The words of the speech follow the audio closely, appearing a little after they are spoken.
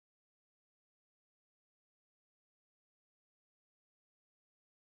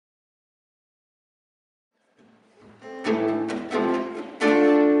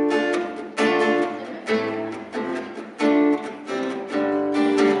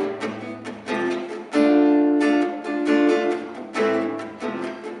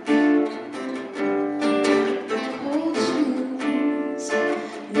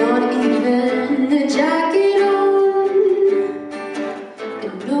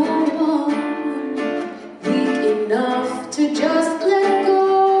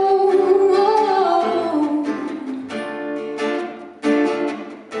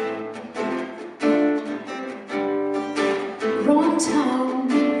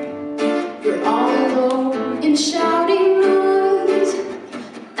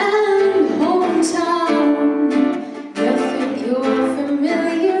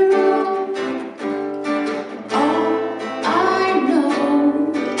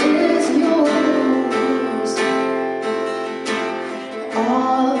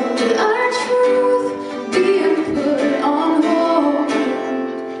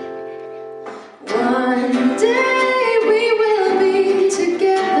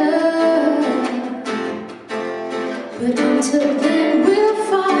Until then we'll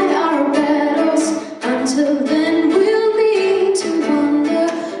fight our battles. Until then we'll need to wonder.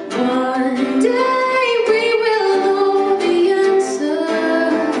 One day we will know the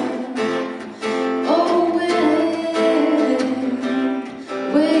answer. Oh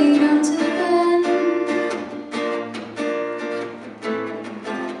wait until then.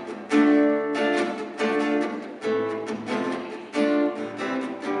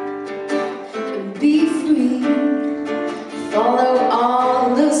 Be free, follow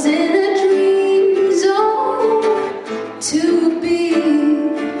all those inner dreams. Oh, to be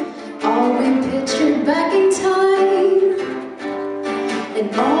all we pictured back in time.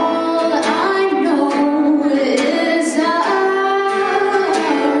 And all I know is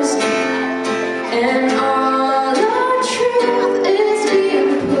ours. And all our truth is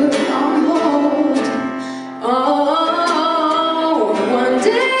being put on hold. Oh, one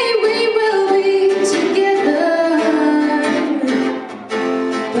day we will be together.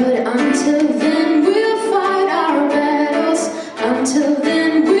 But until then we'll fight our battles. Until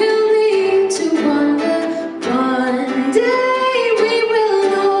then we'll need to wonder. One day we will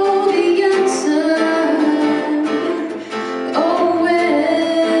know the answer. Oh wait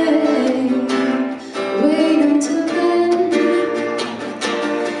until then.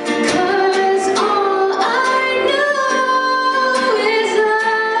 'Cause all I know is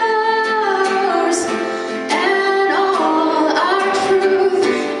ours. And all our truth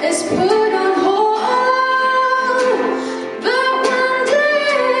is put on hold. But one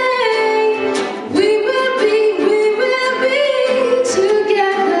day we will be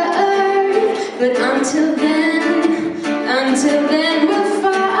together. But until then